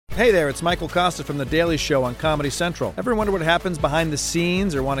Hey there, it's Michael Costa from The Daily Show on Comedy Central. Ever wonder what happens behind the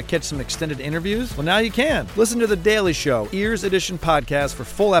scenes or want to catch some extended interviews? Well, now you can. Listen to The Daily Show, Ears Edition podcast for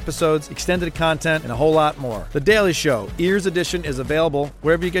full episodes, extended content, and a whole lot more. The Daily Show, Ears Edition is available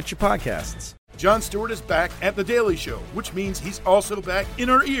wherever you get your podcasts. Jon Stewart is back at The Daily Show, which means he's also back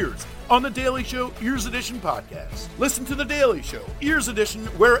in our ears on The Daily Show Ears Edition podcast. Listen to The Daily Show Ears Edition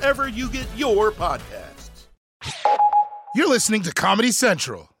wherever you get your podcasts. You're listening to Comedy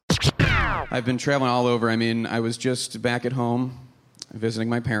Central. I've been traveling all over. I mean, I was just back at home visiting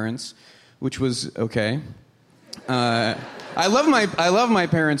my parents, which was okay. I love my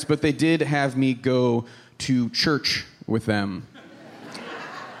parents, but they did have me go to church with them.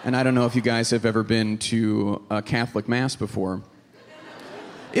 And I don't know if you guys have ever been to a Catholic Mass before.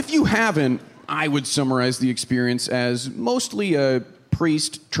 If you haven't, I would summarize the experience as mostly a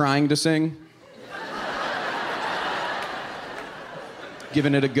priest trying to sing.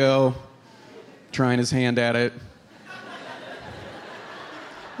 Giving it a go, trying his hand at it.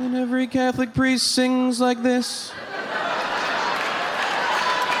 And every Catholic priest sings like this.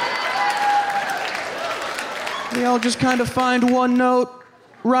 They all just kind of find one note,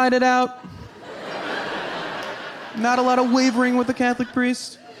 ride it out. Not a lot of wavering with the Catholic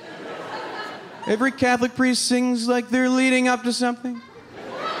priest. Every Catholic priest sings like they're leading up to something.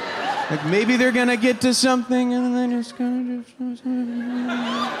 Like maybe they're gonna get to something and then it's gonna just...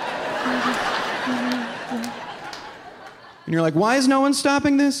 And you're like, why is no one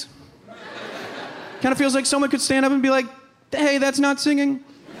stopping this? Kind of feels like someone could stand up and be like, hey, that's not singing.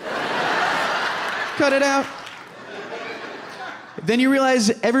 Cut it out. Then you realize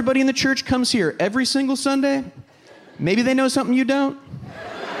everybody in the church comes here every single Sunday. Maybe they know something you don't.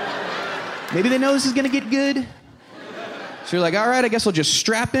 Maybe they know this is gonna get good. So you're like, all right, I guess I'll just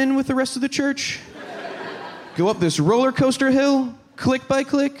strap in with the rest of the church. Go up this roller coaster hill, click by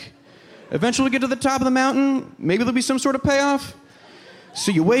click. Eventually get to the top of the mountain. Maybe there'll be some sort of payoff.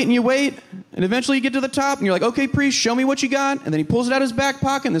 So you wait, and eventually you get to the top, and you're like, okay, priest, show me what you got. And then he pulls it out of his back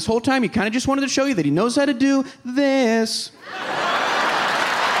pocket, and this whole time he kind of just wanted to show you that he knows how to do this.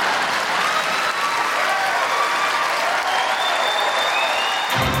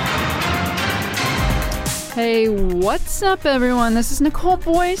 Hey, what's up, everyone? This is Nicole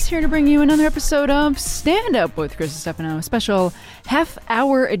Boyce here to bring you another episode of Stand Up with Chris Stefano, a special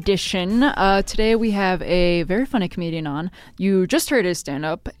half-hour edition. Today we have a very funny comedian on. You just heard his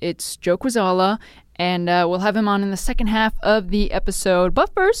stand-up. It's Joe Quazala, and we'll have him on in the second half of the episode.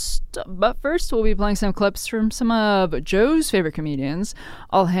 But first, we'll be playing some clips from some of Joe's favorite comedians,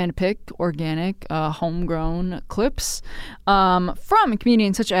 all hand-picked, organic, homegrown clips from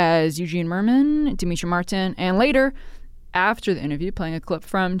comedians such as Eugene Merman, Demetri Martin, and later, after the interview, playing a clip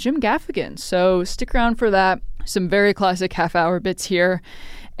from Jim Gaffigan. So stick around for that. Some very classic half-hour bits here.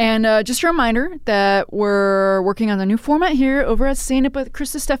 And just a reminder that we're working on a new format here over at Stand Up with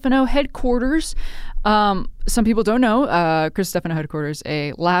Chris Stefano headquarters. Some people don't know, Chris Stefano headquarters,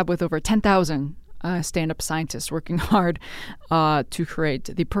 a lab with over 10,000 stand-up scientists working hard to create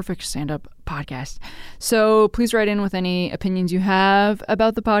the perfect stand-up podcast. So please write in with any opinions you have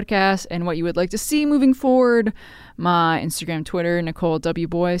about the podcast and what you would like to see moving forward. My Instagram, Twitter, Nicole W.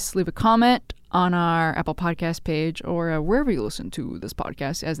 Boyce. Leave a comment on our Apple Podcast page or wherever you listen to this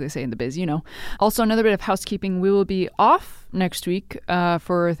podcast, as they say in the biz, you know. Also, another bit of housekeeping. We will be off next week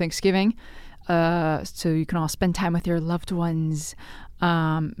for Thanksgiving, so you can all spend time with your loved ones.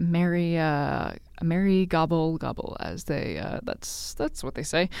 Merry gobble gobble, as they that's what they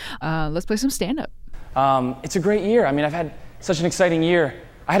say. Let's play some stand-up. It's a great year. I mean, I've had such an exciting year.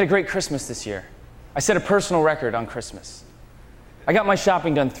 I had a great Christmas this year. I set a personal record on Christmas. I got my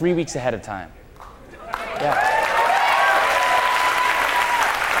shopping done 3 weeks ahead of time. Yeah.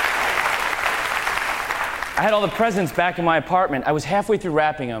 I had all the presents back in my apartment. I was halfway through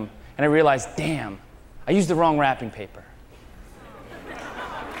wrapping them, and I realized, damn, I used the wrong wrapping paper.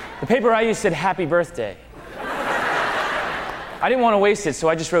 The paper I used said happy birthday. I didn't want to waste it, so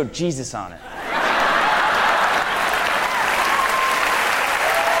I just wrote Jesus on it.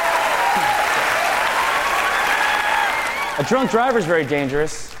 A drunk driver is very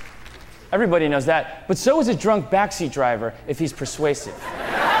dangerous. Everybody knows that. But so is a drunk backseat driver if he's persuasive.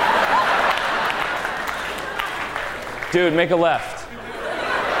 Dude, make a left.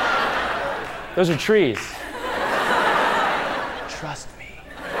 Those are trees. Trust me.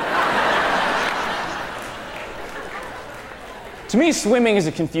 To me, swimming is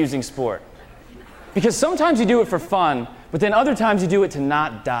a confusing sport. Because sometimes you do it for fun, but then other times you do it to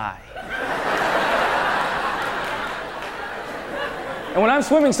not die. And when I'm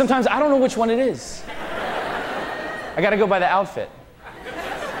swimming, sometimes I don't know which one it is. I gotta go by the outfit.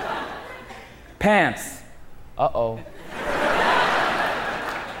 Pants. Uh-oh.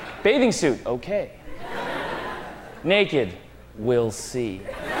 Bathing suit. Okay. Naked. We'll see.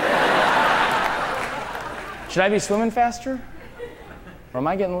 Should I be swimming faster? Or am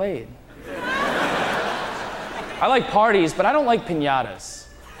I getting laid? I like parties, but I don't like piñatas.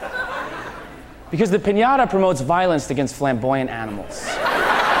 Because the piñata promotes violence against flamboyant animals.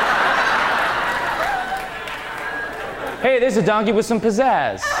 Hey, there's a donkey with some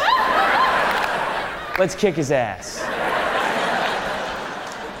pizzazz. Let's kick his ass.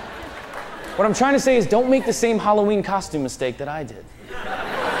 What I'm trying to say is don't make the same Halloween costume mistake that I did.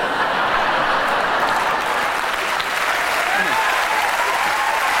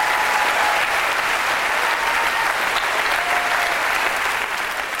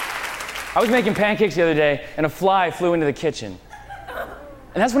 I was making pancakes the other day, and a fly flew into the kitchen.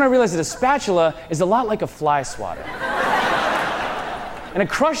 And that's when I realized that a spatula is a lot like a fly swatter. And a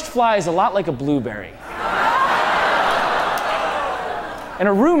crushed fly is a lot like a blueberry. And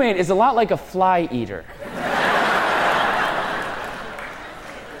a roommate is a lot like a fly eater.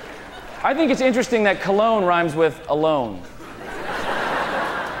 I think it's interesting that cologne rhymes with alone.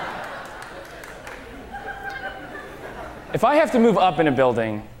 If I have to move up in a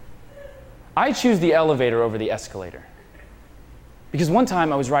building, I choose the elevator over the escalator. Because one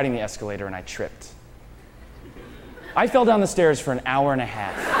time I was riding the escalator and I tripped. I fell down the stairs for an hour and a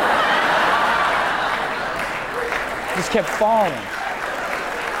half. Just kept falling.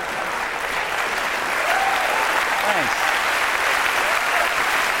 Thanks.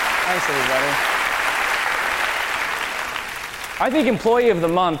 Thanks, everybody. I think Employee of the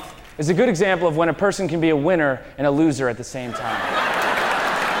Month is a good example of when a person can be a winner and a loser at the same time.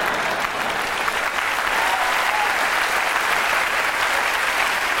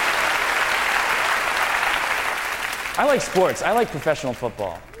 I like sports. I like professional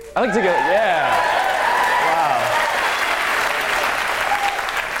football. I like to go, yeah. Wow.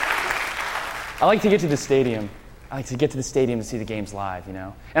 I like to get to the stadium. I like to get to the stadium to see the games live, you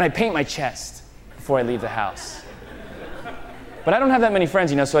know? And I paint my chest before I leave the house. But I don't have that many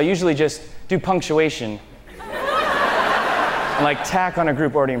friends, you know, so I usually just do punctuation and like tack on a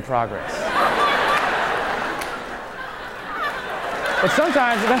group already in progress. But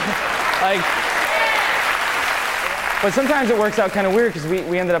sometimes, But sometimes it works out kind of weird because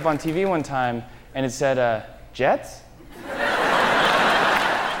we ended up on TV one time and it said, Jets?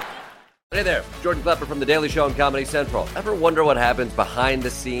 Hey there, Jordan Klepper from The Daily Show on Comedy Central. Ever wonder what happens behind the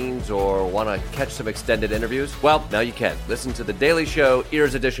scenes or want to catch some extended interviews? Well, now you can. Listen to The Daily Show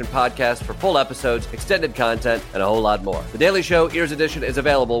Ears Edition podcast for full episodes, extended content, and a whole lot more. The Daily Show Ears Edition is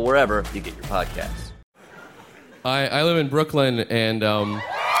available wherever you get your podcasts. I live in Brooklyn and, yeah.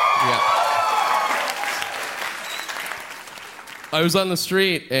 I was on the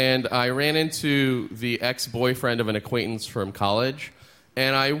street, and I ran into the ex-boyfriend of an acquaintance from college,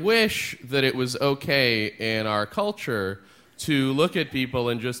 and I wish that it was okay in our culture to look at people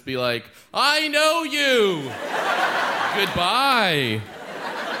and just be like, I know you! Goodbye!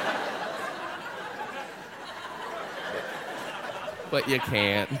 But you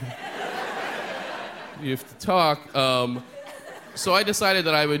can't. You have to talk. So I decided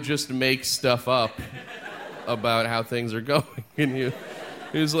that I would just make stuff up about how things are going. And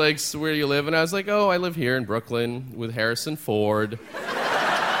he was like, so where do you live? And I was like, oh, I live here in Brooklyn with Harrison Ford.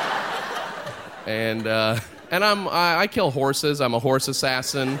 And I kill horses. I'm a horse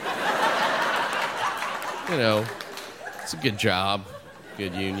assassin. You know, it's a good job,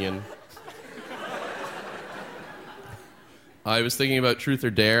 good union. I was thinking about Truth or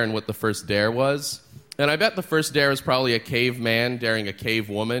Dare and what the first dare was. And I bet the first dare was probably a caveman daring a cave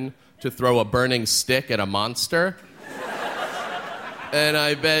woman to throw a burning stick at a monster. And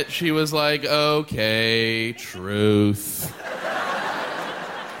I bet she was like, okay, truth.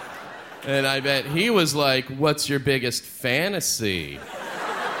 And I bet he was like, what's your biggest fantasy?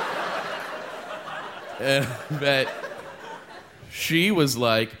 And I bet she was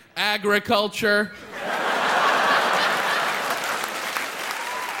like, agriculture.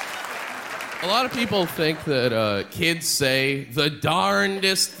 A lot of people think that kids say the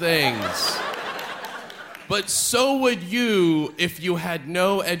darndest things. But so would you if you had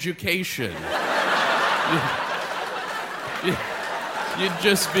no education. You'd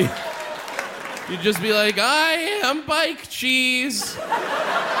just be like, I am bike cheese.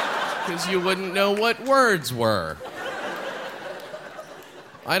 Because you wouldn't know what words were.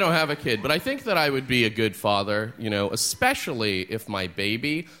 I don't have a kid, but I think that I would be a good father, you know, especially if my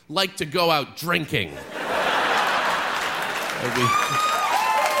baby liked to go out drinking.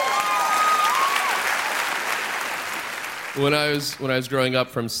 when I was growing up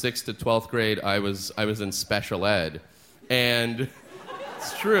from 6th to 12th grade, I was in special ed, and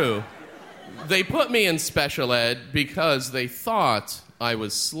it's true. They put me in special ed because they thought I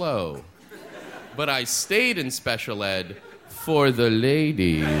was slow, but I stayed in special ed for the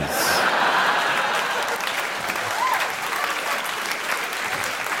ladies.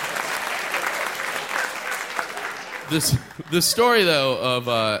 The story, though,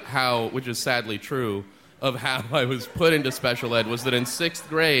 of how, which is sadly true, of how I was put into special ed was that in 6th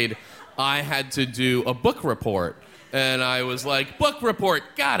grade, I had to do a book report. And I was like, book report,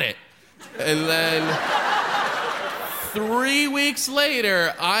 got it. And then 3 weeks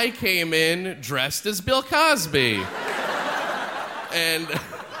later, I came in dressed as Bill Cosby.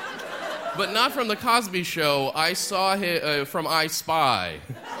 But not from the Cosby Show. I saw him from I Spy.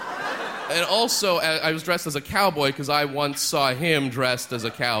 And also, I was dressed as a cowboy because I once saw him dressed as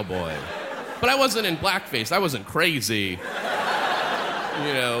a cowboy. But I wasn't in blackface. I wasn't crazy.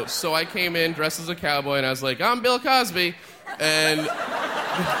 You know, so I came in dressed as a cowboy, and I was like, I'm Bill Cosby. And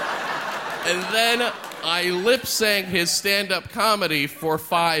then I lip-sang his stand-up comedy for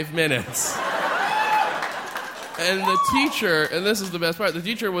 5 minutes. And the teacher, and this is the best part, the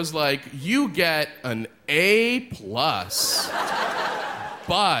teacher was like, you get an A+,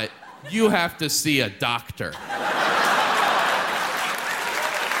 but you have to see a doctor.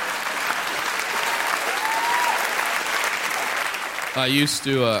 I used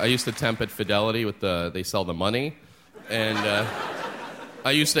to temp at Fidelity with they sell the money, and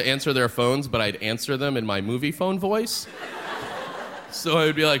I used to answer their phones, but I'd answer them in my movie phone voice. So I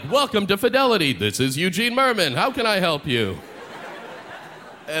would be like, welcome to Fidelity, this is Eugene Merman, how can I help you?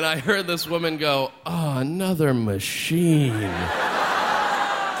 And I heard this woman go, oh, another machine.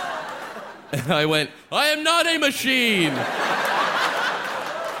 And I went, I am not a machine.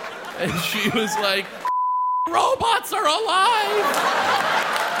 And she was like, robots are alive.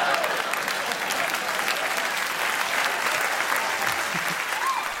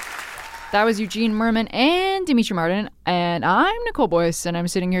 That was Eugene Merman and Dimitri Martin, and I'm Nicole Boyce, and I'm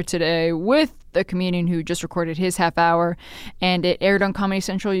sitting here today with the comedian who just recorded his half hour, and it aired on Comedy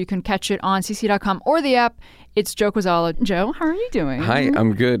Central. You can catch it on cc.com or the app. It's Joe Quazala. Joe, how are you doing? Hi,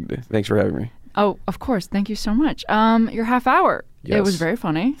 I'm good. Thanks for having me. Oh, of course. Thank you so much. Your half hour. Yes. It was very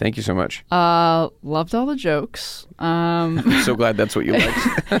funny. Thank you so much. Loved all the jokes. I'm so glad that's what you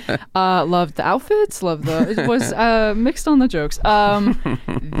liked. Loved the outfits. It was mixed on the jokes.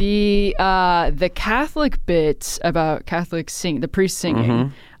 The Catholic bit about Catholic the priest singing. Mm-hmm.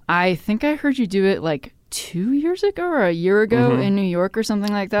 I think I heard you do it like 2 years ago or a year ago in New York or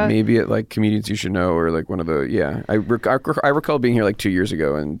something like that. Maybe at like Comedians You Should Know or like one of the I recall being here like 2 years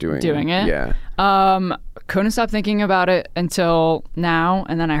ago and doing it. Yeah. Couldn't stop thinking about it until now,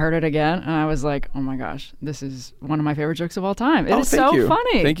 and then I heard it again, and I was like, oh my gosh, this is one of my favorite jokes of all time. It is so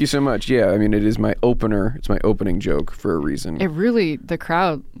funny. Thank you so much. Yeah, I mean, it is my opener. It's my opening joke for a reason. The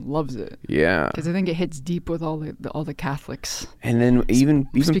crowd loves it. Yeah. Because I think it hits deep with all the Catholics. And then even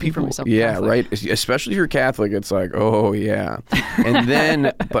people, for myself, yeah, Catholic. right. Especially if you're Catholic, it's like, oh yeah. And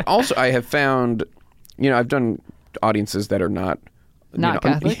then, but also I have found, I've done audiences that are not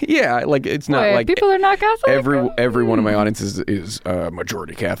Catholic? Yeah, like it's not like people are not Catholic. Every one of my audiences is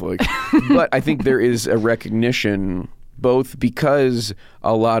majority Catholic, but I think there is a recognition both because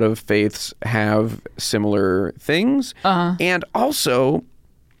a lot of faiths have similar things, and also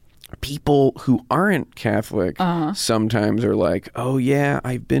people who aren't Catholic sometimes are like, oh yeah,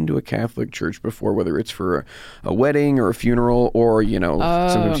 I've been to a Catholic church before, whether it's for a wedding or a funeral or,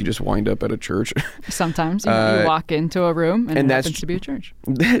 sometimes you just wind up at a church. Sometimes you walk into a room and it happens to be a church.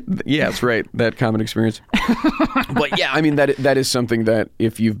 Yeah, that's right. That common experience. But yeah, I mean, that is something that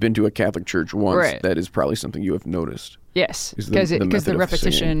if you've been to a Catholic church once, that is probably something you have noticed. Yes, because the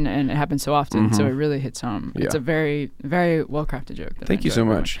repetition and it happens so often, so it really hits home. Yeah. It's a very, very well-crafted joke. Thank you so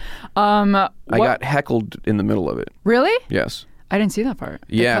much. I got heckled in the middle of it. Really? Yes. I didn't see that part.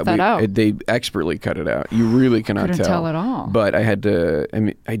 They cut that out. They expertly cut it out. You really cannot Couldn't tell at all. But I had to. I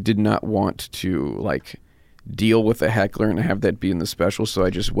mean, I did not want to deal with a heckler and have that be in the special, so I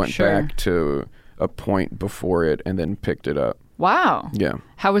just went back to a point before it and then picked it up. Wow. Yeah.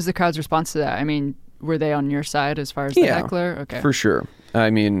 How was the crowd's response to that? I mean, were they on your side as far as the heckler? Okay. For sure.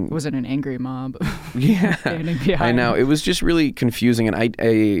 I mean... Was it an angry mob? Yeah. Standing behind? I know. It was just really confusing, and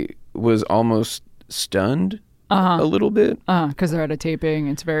I was almost stunned a little bit. Because they're at a taping.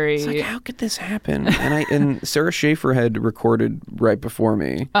 It's very... It's like, how could this happen? And Sarah Schaefer had recorded right before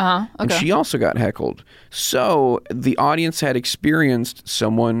me. Okay. And she also got heckled. So the audience had experienced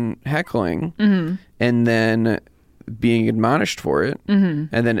someone heckling, and then being admonished for it, and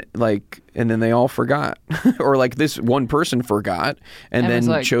then they all forgot, or like this one person forgot, and then was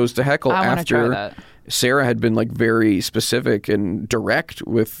like, chose to heckle I wanna try after that. Sarah had been like very specific and direct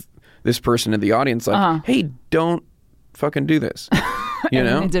with this person in the audience, like, hey, don't fucking do this. You and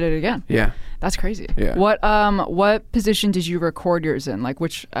know? then they did it again. Yeah. That's crazy. Yeah. What position did you record yours in? Like,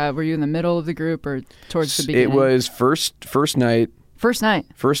 which were you in the middle of the group or towards the beginning? It was first night. First night.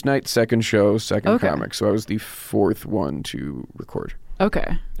 First night, second show, second Okay. comic. So I was the fourth one to record.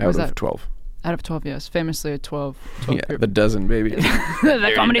 Okay. Out of 12. Out of 12, yes. Famously a 12 Yeah, group. the dozen, baby.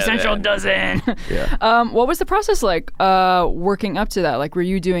 The Comedy Central dozen. Yeah. What was the process like working up to that? Like, were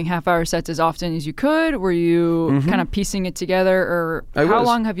you doing half-hour sets as often as you could? Were you kind of piecing it together? Or how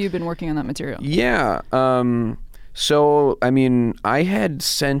long have you been working on that material? Yeah. So, I mean, I had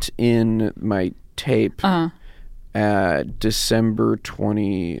sent in my tape December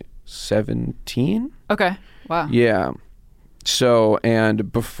 2017. Okay. Wow. Yeah. So,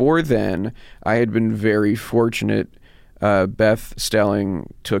 and before then, I had been very fortunate. Beth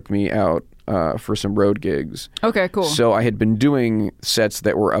Stelling took me out for some road gigs. Okay, cool. So I had been doing sets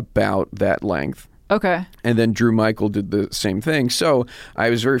that were about that length. Okay. And then Drew Michael did the same thing. So I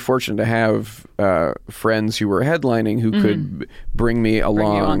was very fortunate to have friends who were headlining who could bring me along.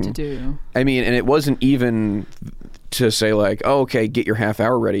 Bring you on to do. I mean, and it wasn't even to say like, oh, okay, get your half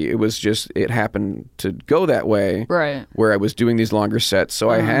hour ready. It was just, it happened to go that way. Right. Where I was doing these longer sets. So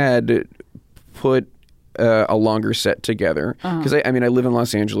I had put a longer set together. Because I mean, I live in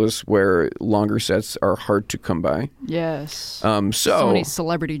Los Angeles where longer sets are hard to come by. Yes. So many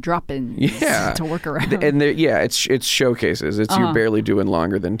celebrity drop-ins to work around. And it's showcases. It's you're barely doing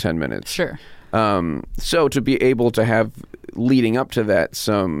longer than 10 minutes. Sure. So to be able to have, leading up to that,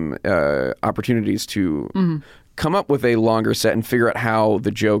 some opportunities to come up with a longer set and figure out how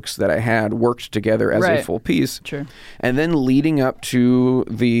the jokes that I had worked together as a full piece. Sure. And then leading up to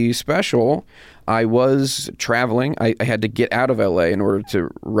the special, I was traveling. I had to get out of LA in order to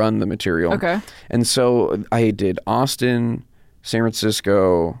run the material. Okay. And so I did Austin, San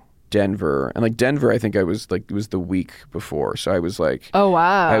Francisco, Denver. And like Denver, I think I was like, it was the week before. So I was like, oh,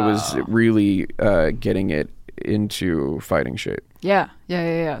 wow. I was really getting it into fighting shape. Yeah.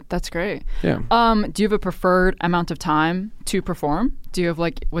 That's great. Yeah. Do you have a preferred amount of time to perform? Do you have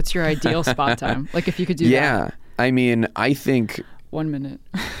like, what's your ideal spot time? Like if you could do that. Yeah. I mean, I think 1 minute.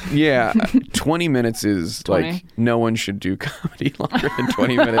 Yeah, 20 minutes is 20? like no one should do comedy longer than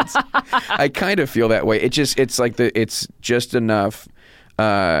 20 minutes. I kind of feel that way. It's just enough.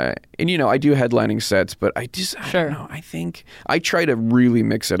 And you know, I do headlining sets, but I don't know. I think I try to really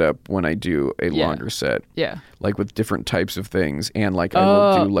mix it up when I do a longer set. Yeah. Like with different types of things, and like I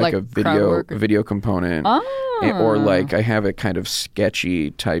will do like a video component. Or like I have a kind of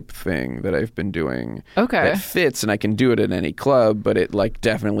sketchy type thing that I've been doing that fits, and I can do it at any club, but it like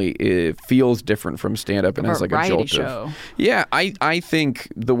definitely it feels different from stand-up and has like a jolt of. Yeah, I think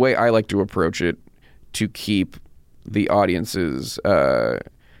the way I like to approach it to keep the audiences I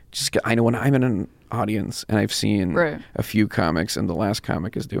know when I'm in an audience and I've seen a few comics and the last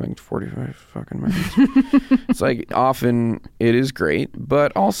comic is doing 45 fucking minutes. It's like often it is great,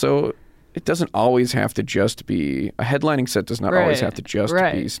 but also it doesn't always have to just be a headlining set. Does not always have to just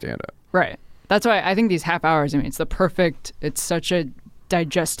be stand-up. Right. That's why I think these half hours, I mean, it's such a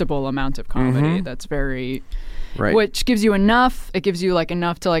digestible amount of comedy that's very, which gives you enough, it gives you like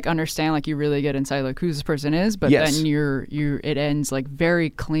enough to like understand, like you really get inside like who this person is, but then it ends like very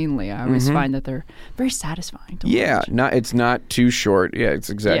cleanly. I always find that they're very satisfying to watch. It's not too short. Yeah, it's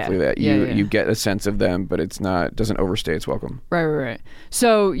exactly that. You get a sense of them, but doesn't overstay its welcome. Right.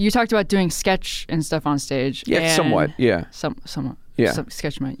 So you talked about doing sketch and stuff on stage. Yeah, somewhat. Yeah. Somewhat. Yeah.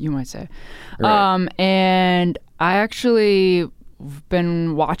 Sketch, you might say. Right. And I actually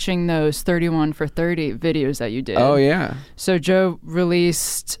been watching those 31 for 30 videos that you did. Oh, yeah. So Joe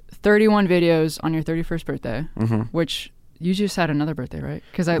released 31 videos on your 31st birthday, which you just had another birthday, right?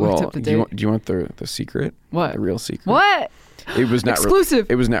 Because I looked up the date. Do you want the secret? What? The real secret? What? It was not exclusive.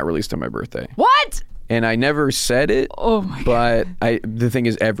 It was not released on my birthday. What? And I never said it. Oh my God. The thing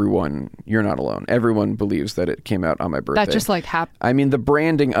is, you're not alone. Everyone believes that it came out on my birthday. That just like happened. I mean, the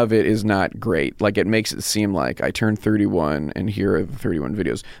branding of it is not great. Like, it makes it seem like I turned 31 and here are the 31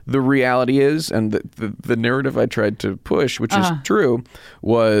 videos. The reality is, and the narrative I tried to push, which is true,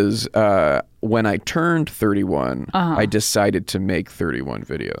 was when I turned 31, I decided to make 31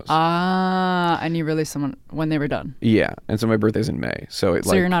 videos. And you released when they were done. Yeah, and so my birthday's in May. So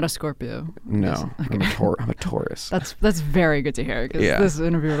you're not a Scorpio? No, okay. I'm a Taurus. That's very good to hear, because Yeah. this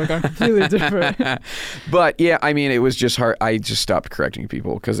interview would have gone completely different. But yeah, I mean, it was just hard. I just stopped correcting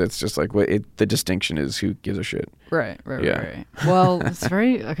people because it's just like the distinction is who gives a shit. Right. Yeah. Well, it's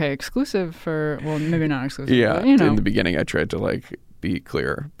very exclusive for, well, maybe not exclusive. Yeah, but, you know. in the beginning I tried to like be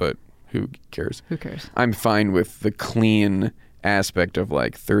clear, but who cares? Who cares? I'm fine with the clean aspect of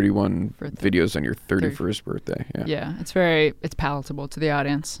like 31 videos on your 31st birthday. Yeah, it's palatable to the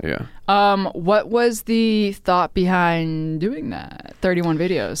audience. Yeah. What was the thought behind doing that? 31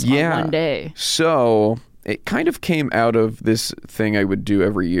 videos on one day. So it kind of came out of this thing I would do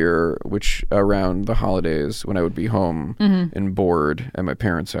every year, which around the holidays when I would be home and bored at my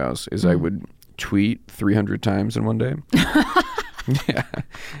parents' house, is I would tweet 300 times in one day. Yeah.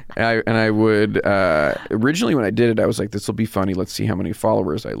 And I would, originally when I did it, I was like, this will be funny. Let's see how many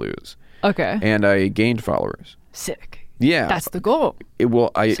followers I lose. Okay. And I gained followers. Sick. Yeah. That's the goal.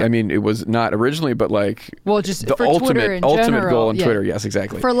 I mean, it was not originally, but like just the for Twitter in ultimate general, goal on Twitter. Yes,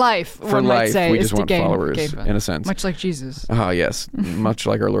 exactly. For life, For one life, might say, we is just to want gain followers in a sense. Much like Jesus. Oh, yes. Much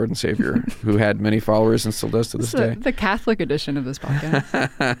like our Lord and Savior, who had many followers and still does to this day. The Catholic edition of this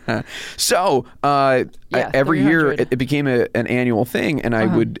podcast. So every year 300. it became an annual thing, and I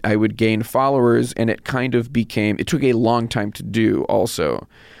would gain followers, and it kind of became. It took a long time to do. Also,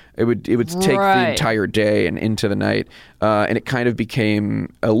 it would take the entire day and into the night, and it kind of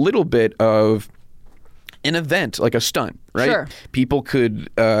became a little bit of an event, like a stunt, right? Sure. People could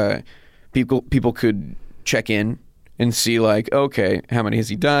check in and see, like, okay, how many has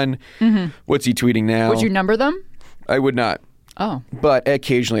he done? What's he tweeting now? Would you number them? I would not. Oh. But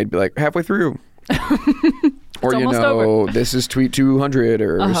occasionally I'd be like, halfway through. Or, almost over. This is tweet 200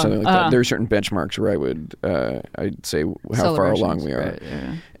 or something like that. There are certain benchmarks where I'd say how far along we are. Right,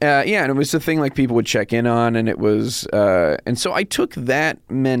 yeah. And it was the thing like people would check in on, and it was, and so I took that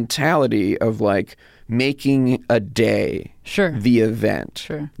mentality of like making a day the event,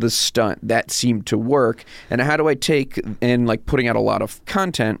 the stunt, that seemed to work. And how do I take, and like putting out a lot of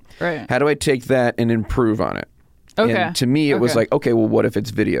content, how do I take that and improve on it? Okay. And to me, it was like, okay, well, what if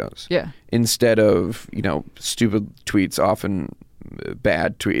it's videos? Yeah. Instead of, stupid tweets, often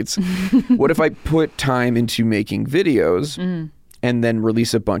bad tweets. What if I put time into making videos and then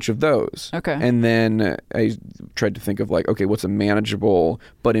release a bunch of those? Okay. And then I tried to think of like, okay, what's a manageable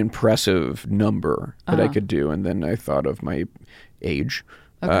but impressive number that I could do? And then I thought of my age.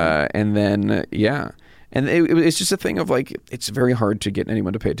 Okay. And then, And it's just a thing of like, it's very hard to get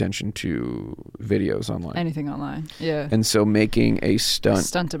anyone to pay attention to videos online. Anything online, yeah. And so making a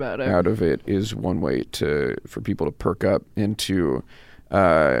stunt about it out of it is one way for people to perk up and to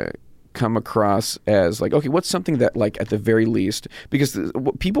come across as like, okay, what's something that like at the very least, because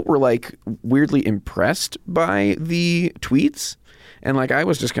people were like weirdly impressed by the tweets, and like I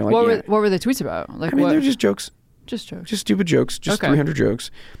was just kind of like, what were the tweets about? Like, they're just jokes. Just jokes. Just stupid jokes. Just 300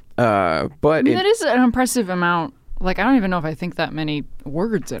 jokes. But that is an impressive amount. Like, I don't even know if I think that many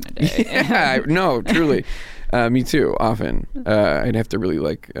words in a day. Yeah, no, truly. Me too, often. I'd have to really,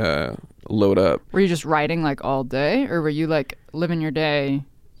 like, load up. Were you just writing, like, all day? Or were you, like, living your day,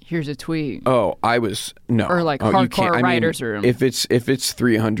 here's a tweet? Oh, I was, no. Or, like, hardcore writer's room? If it's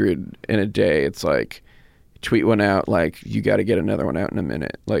 300 in a day, it's like, tweet one out, like, you got to get another one out in a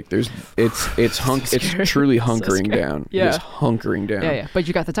minute. Like, it's truly hunkering down. Yeah. It's hunkering down. Yeah. But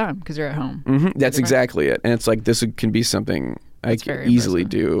you got the time because you're at home. Mm-hmm. That's exactly it. And it's like, this can be something I can easily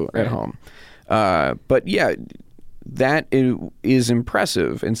do at home. But yeah, that is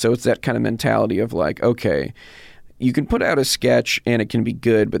impressive. And so it's that kind of mentality of like, okay, you can put out a sketch and it can be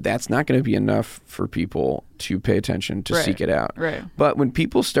good, but that's not going to be enough for people to pay attention, to seek it out. Right. But when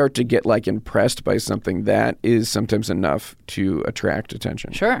people start to get like impressed by something, that is sometimes enough to attract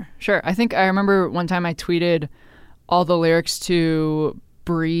attention. Sure. I think I remember one time I tweeted all the lyrics to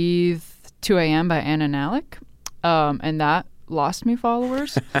Breathe 2 a.m. by Anna Nalick, and that lost me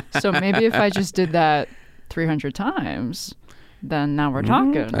followers. So maybe if I just did that 300 times... Then now we're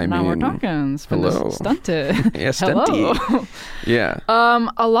talking. We're talking. It's been stunted. Yeah, stunty. Hello. Yeah.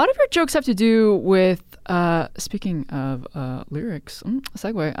 A lot of your jokes have to do with, speaking of lyrics,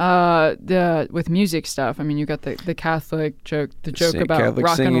 segue, with music stuff. I mean, you got the Catholic joke, the joke about Catholic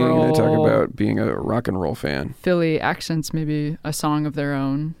rock singing, and roll. They talk about being a rock and roll fan. Philly accents, maybe a song of their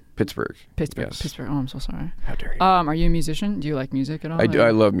own. Pittsburgh. Yes. Pittsburgh. Oh, I'm so sorry. How dare you? Are you a musician? Do you like music at all? I do. I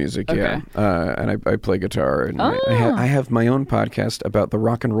love music. Okay. Yeah. And I play guitar. And I have my own podcast about the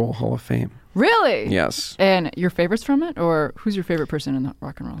Rock and Roll Hall of Fame. Really? Yes. And your favorites from it, or who's your favorite person in the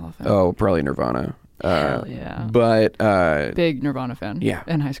Rock and Roll Hall of Fame? Oh, probably Nirvana. Hell yeah. But big Nirvana fan. Yeah.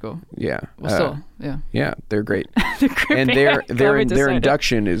 In high school. Yeah. Well, still, yeah. Yeah, they're great. They're great. And Glad their we decided.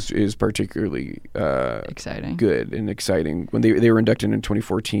 induction is particularly exciting. good and exciting. When they were inducted in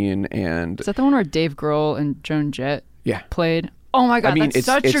 2014, and Is that the one where Dave Grohl and Joan Jett played? Oh my God, I mean, that's it's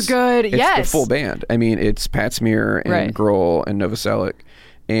such a good. It's yes. the full band. I mean, it's Pat Smear and Right. Grohl and Novoselic,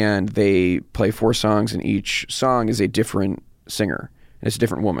 and they play 4 songs, and each song is a different singer. It's a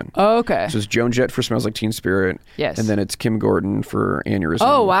different woman. Oh, okay. So it's Joan Jett for Smells Like Teen Spirit. Yes. And then it's Kim Gordon for Aneurysm.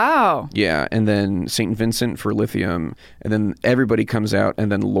 Oh, wow. Yeah, and then St. Vincent for Lithium, and then everybody comes out,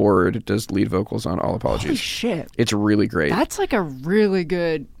 and then Lorde does lead vocals on All Apologies. Holy shit. It's really great. That's like a really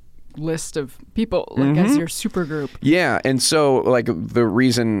good list of people, like as your super group. Yeah, and so like the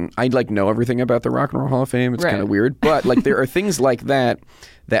reason I know everything about the Rock and Roll Hall of Fame, it's Right. kind of weird, but like there are things like that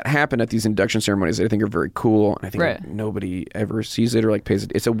happen at these induction ceremonies that I think are very cool, and I think Right. nobody ever sees it or like pays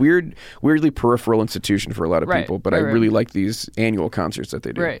it. It's a weirdly peripheral institution for a lot of Right, people, but right, I right. really like these annual concerts that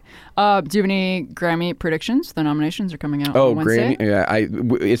they do. Right. Do you have any Grammy predictions? The nominations are coming out Oh, on Wednesday.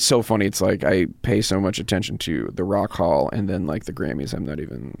 Grammy! Yeah, it's so funny. It's like I pay so much attention to the Rock Hall, and then like the Grammys, I'm not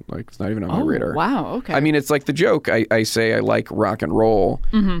even it's not even on my Oh, radar. wow. Okay. I mean, it's like the joke. I say I like rock and roll,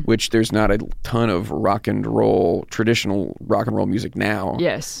 Mm-hmm. which there's not a ton of rock and roll, traditional rock and roll music now.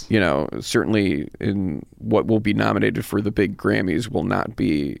 Yes. You know, certainly in what will be nominated for the big Grammys will not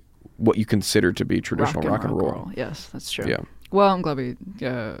be what you consider to be traditional rock and roll. Yes, that's true. Yeah. Well, I'm glad we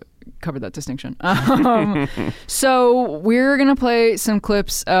covered that distinction. So we're going to play some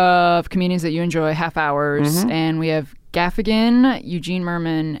clips of comedians that you enjoy, half hours, Mm-hmm. and we have Gaffigan, Eugene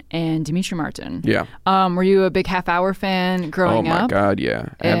Merman, and Dimitri Martin. Yeah. Were you a big half hour fan growing Oh my up? God, yeah,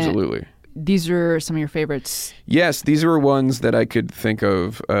 absolutely. These are some of your favorites. Yes, these were ones that I could think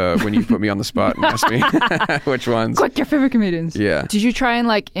of when you put me on the spot and asked me which ones. Quick, your favorite comedians. Yeah. Did you try and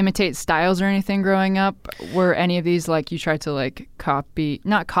like imitate styles or anything growing up? Were any of these like you tried to like copy?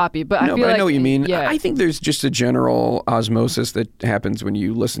 Not copy, but I No, feel but like I know what you mean. Yeah. I think there's just a general osmosis that happens when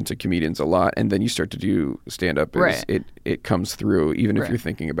you listen to comedians a lot, and then you start to do stand-up. Right. It comes through, even if Right. you're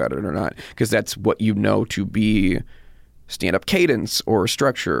thinking about it or not, because that's what you know to be stand-up cadence or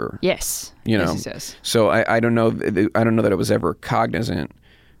structure. Yes. You know. Yes. So I don't know. I don't know that it was ever cognizant,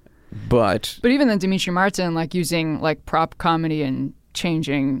 but But even then, Dimitri Martin, like using like prop comedy and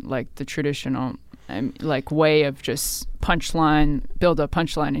changing like the traditional like way of just punchline, build a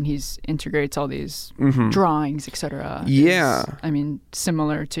punchline, and he's integrates all these drawings, etc. Yeah. I mean,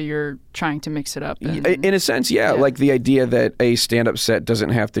 similar to your trying to mix it up. And, in a sense, yeah, like the idea that a stand-up set doesn't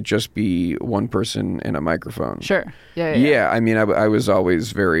have to just be one person and a microphone. sure. Yeah. Yeah, I mean, I was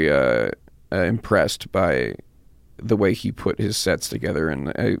always very impressed by the way he put his sets together.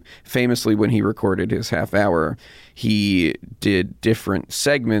 And famously, when he recorded his half hour, he did different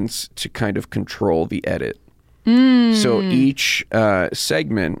segments to kind of control the edit. So each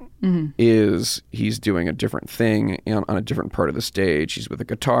segment is he's doing a different thing on a different part of the stage. He's with a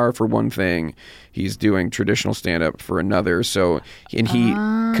guitar for one thing. He's doing traditional stand-up for another. So, and he,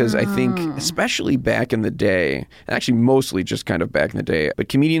 because I think, especially back in the day, and actually mostly just kind of back in the day, but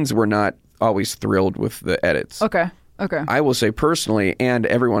comedians were not always thrilled with the edits. Okay. I will say personally, and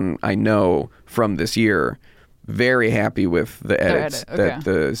everyone I know from this year, very happy with the edits that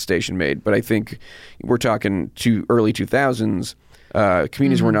the station made. But I think we're talking to early 2000s,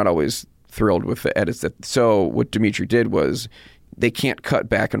 comedians were not always thrilled with the edits. So what Dimitri did was they can't cut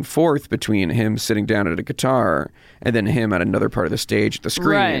back and forth between him sitting down at a guitar and then him at another part of the stage at the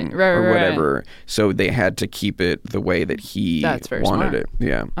screen or whatever. So they had to keep it the way that he wanted smart. it.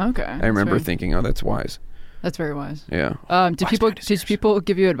 Yeah. Okay. I remember thinking, oh, that's wise. That's very wise. Yeah. Did people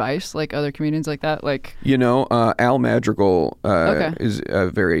give you advice, like other comedians like that? Like, you know, Al Madrigal Okay. is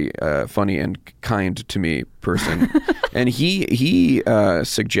a very funny and kind to me person, and he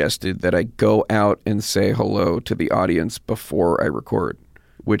suggested that I go out and say hello to the audience before I record,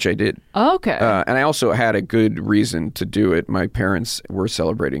 which I did. okay. And I also had a good reason to do it. My parents were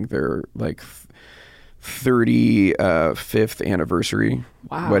celebrating their 35th anniversary,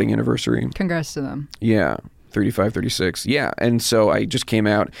 wedding anniversary. Congrats to them. Yeah, 35, 36. Yeah, and so I just came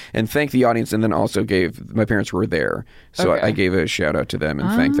out and thanked the audience, and then also my parents were there. So Okay. I gave a shout out to them and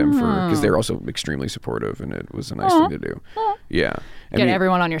thanked them because they're also extremely supportive, and it was a nice thing to do. Yeah. Get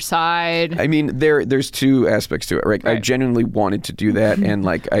everyone on your side. I mean, there's two aspects to it. Right? I genuinely wanted to do that, and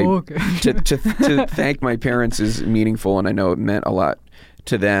to thank my parents is meaningful, and I know it meant a lot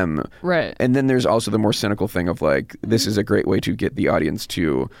to them. Right. And then there's also the more cynical thing of like, this is a great way to get the audience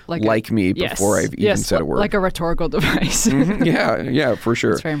to like me before I've even said a word. Like a rhetorical device. Yeah, for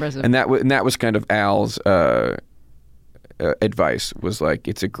sure. It's very impressive. And that was kind of Al's advice, was like,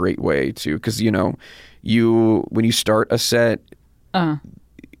 it's a great way to, because when you start a set,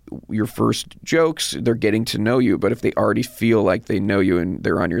 your first jokes, they're getting to know you, but if they already feel like they know you and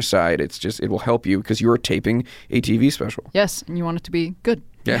they're on your side, it will help you because you're taping a TV special. Yes, and you want it to be good.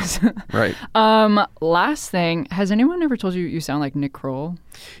 Yes, right. Last thing, has anyone ever told you you sound like Nick Kroll?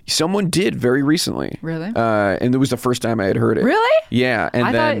 Someone did very recently. Really? And it was the first time I had heard it. Really? Yeah. And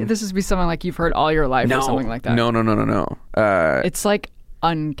I then, thought this would be something like you've heard all your life or something like that. No. It's like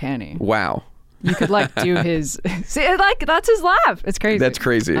uncanny. Wow. You could do his, that's his laugh. It's crazy. That's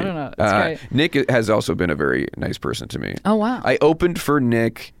crazy. I don't know. It's great. Nick has also been a very nice person to me. Oh, wow. I opened for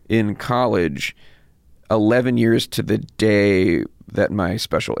Nick in college 11 years to the day that my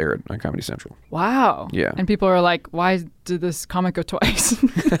special aired on Comedy Central. Wow. Yeah. And people are like, why did this comic go twice?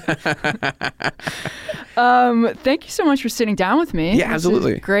 Thank you so much for sitting down with me. Yeah,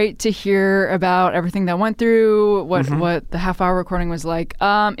 absolutely. It's great to hear about everything that went through, what the half-hour recording was like.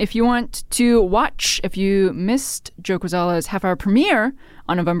 If you want to watch, if you missed Joe Quazala's half-hour premiere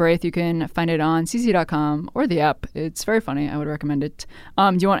on November 8th, you can find it on cc.com or the app. It's very funny. I would recommend it.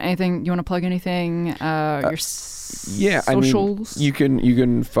 Do you want to plug anything? Your socials? I mean, you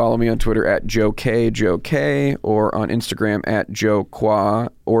can follow me on Twitter at Joe K, or on Instagram at Joe Qua,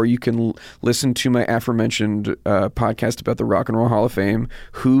 or you can listen to my aforementioned podcast about the Rock and Roll Hall of Fame.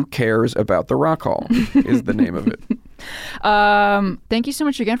 Who Cares About the Rock Hall is the name of it. Thank you so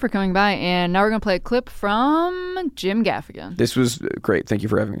much again for coming by, and now we're going to play a clip from Jim Gaffigan. This was great. Thank you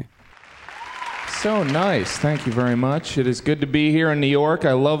for having me. So nice. Thank you very much. It is good to be here in New York.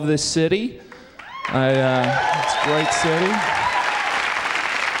 I love this city. It's a great city.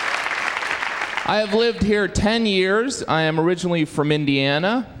 I have lived here 10 years. I am originally from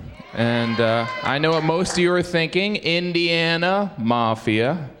Indiana, and I know what most of you are thinking, Indiana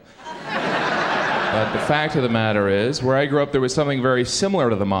Mafia. But the fact of the matter is, where I grew up, there was something very similar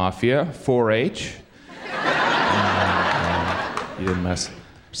to the Mafia, 4-H. You didn't mess.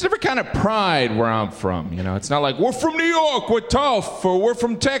 There's every kind of pride where I'm from, It's not like, we're from New York, we're tough, or we're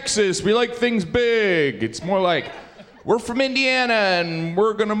from Texas, we like things big. It's more like, we're from Indiana and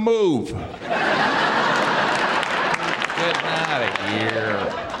we're gonna move. Getting out of here.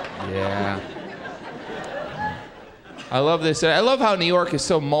 Yeah. I love this. I love how New York is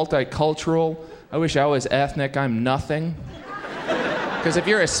so multicultural. I wish I was ethnic. I'm nothing. Because if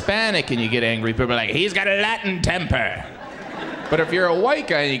you're Hispanic and you get angry, people are like, he's got a Latin temper. But if you're a white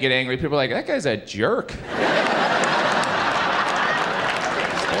guy and you get angry, people are like, that guy's a jerk. Stay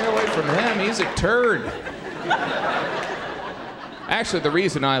away from him. He's a turd. Actually, the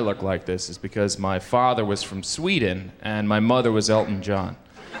reason I look like this is because my father was from Sweden and my mother was Elton John.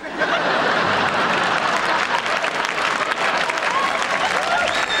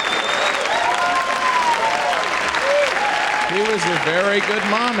 He was a very good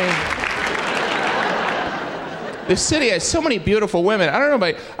mommy. This city has so many beautiful women. I don't know,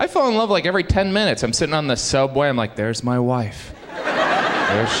 but I fall in love like every 10 minutes. I'm sitting on the subway. I'm like, there's my wife.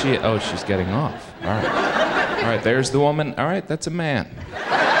 There's she. Oh, she's getting off. All right. All right, there's the woman. All right, that's a man.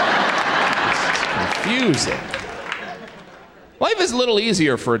 It's confusing. Life is a little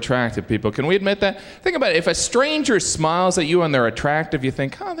easier for attractive people. Can we admit that? Think about it. If a stranger smiles at you and they're attractive, you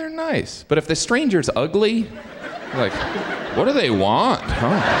think, oh, they're nice. But if the stranger's ugly, you're like, what do they want?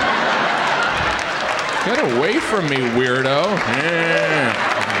 Huh? Get away from me, weirdo. Yeah.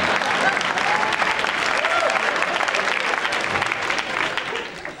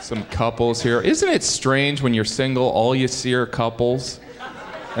 Some couples here. Isn't it strange when you're single, all you see are couples?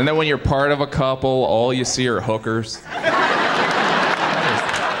 And then when you're part of a couple, all you see are hookers? Hey,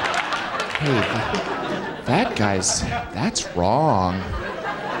 that guy's, that's wrong.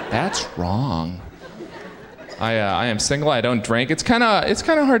 That's wrong. I am single. I don't drink. It's kind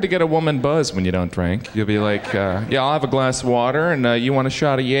of hard to get a woman buzz when you don't drink. You'll be like, yeah, I'll have a glass of water, and you want a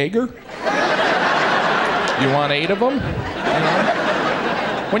shot of Jaeger? You want 8 of them?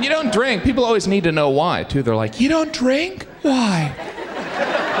 When you don't drink, people always need to know why, too. They're like, you don't drink? Why?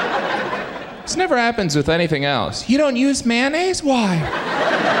 This never happens with anything else. You don't use mayonnaise? Why?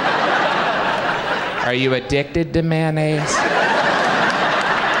 Are you addicted to mayonnaise?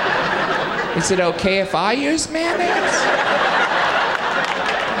 Is it okay if I use mayonnaise?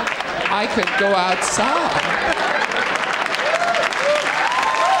 I could go outside.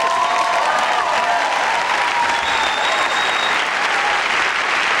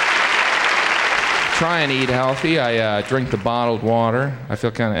 try and eat healthy. I drink the bottled water. I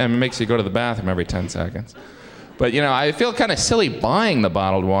feel and it makes you go to the bathroom every 10 seconds. But, I feel kind of silly buying the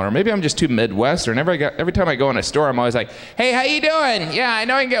bottled water. Maybe I'm just too Midwestern. Every time I go in a store, I'm always like, hey, how you doing? Yeah, I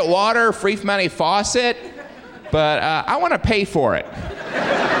know I can get water free from any faucet, but I want to pay for it.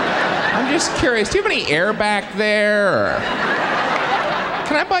 I'm just curious, do you have any air back there? Or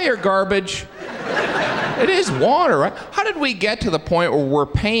can I buy your garbage? It is water, right? How did we get to the point where we're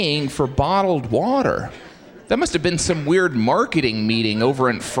paying for bottled water? That must have been some weird marketing meeting over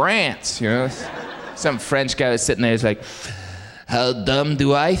in France, Some French guy was sitting there, he's like, how dumb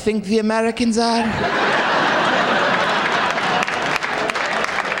do I think the Americans are?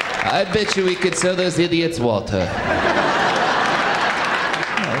 I bet you we could sell those idiots water.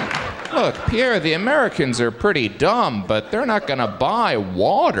 Look, Pierre, the Americans are pretty dumb, but they're not gonna buy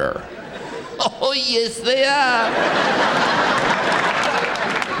water. Oh, yes, they are.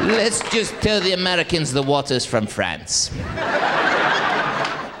 Let's just tell the Americans the water's from France.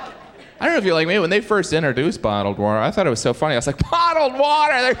 I don't know if you're like me. When they first introduced bottled water, I thought it was so funny. I was like, bottled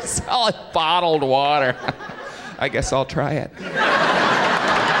water! They're selling bottled water. I guess I'll try it.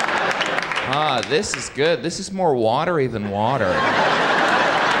 This is good. This is more watery than water.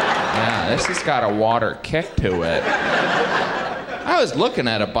 Yeah, this has got a water kick to it. I was looking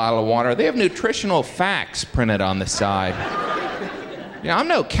at a bottle of water. They have nutritional facts printed on the side. I'm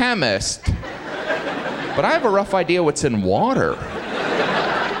no chemist, but I have a rough idea what's in water.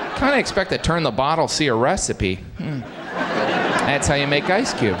 Kind of expect to turn the bottle, see a recipe. That's how you make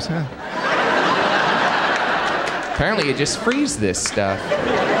ice cubes, huh? Apparently you just freeze this stuff.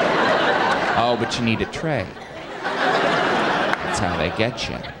 Oh, but you need a tray. That's how they get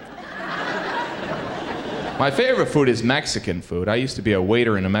you. My favorite food is Mexican food. I used to be a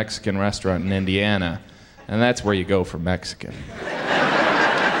waiter in a Mexican restaurant in Indiana, and that's where you go for Mexican.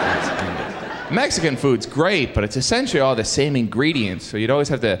 Mexican food's great, but it's essentially all the same ingredients. So you'd always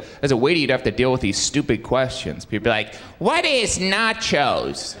have to, as a waiter, you'd have to deal with these stupid questions. People be like, what is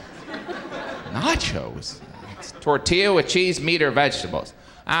nachos? Nachos? It's tortilla with cheese, meat, or vegetables.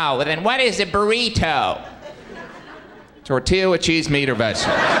 Oh, well then what is a burrito? Tortilla with cheese, meat, or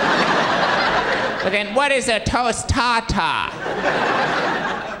vegetables. Well then what is a tostada?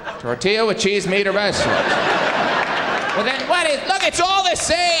 Tortilla with cheese, meat, or vegetables. Well then what is, look, it's all the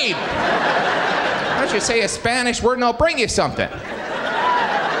same. Why don't you say a Spanish word and I'll bring you something?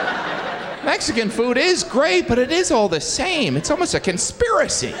 Mexican food is great, but it is all the same. It's almost a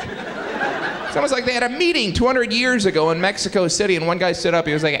conspiracy. It's almost like they had a meeting 200 years ago in Mexico City, and one guy stood up,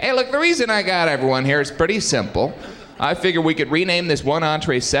 he was like, hey, look, the reason I got everyone here is pretty simple. I figured we could rename this one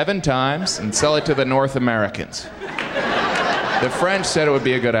entree 7 times and sell it to the North Americans. The French said it would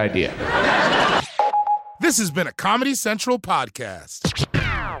be a good idea. This has been a Comedy Central podcast.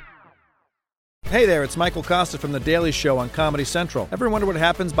 Hey there, it's Michael Costa from The Daily Show on Comedy Central. Ever wonder what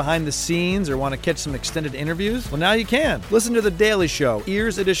happens behind the scenes or want to catch some extended interviews? Well, now you can. Listen to The Daily Show,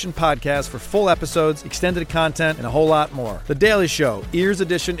 Ears Edition podcast for full episodes, extended content, and a whole lot more. The Daily Show, Ears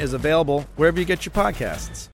Edition is available wherever you get your podcasts.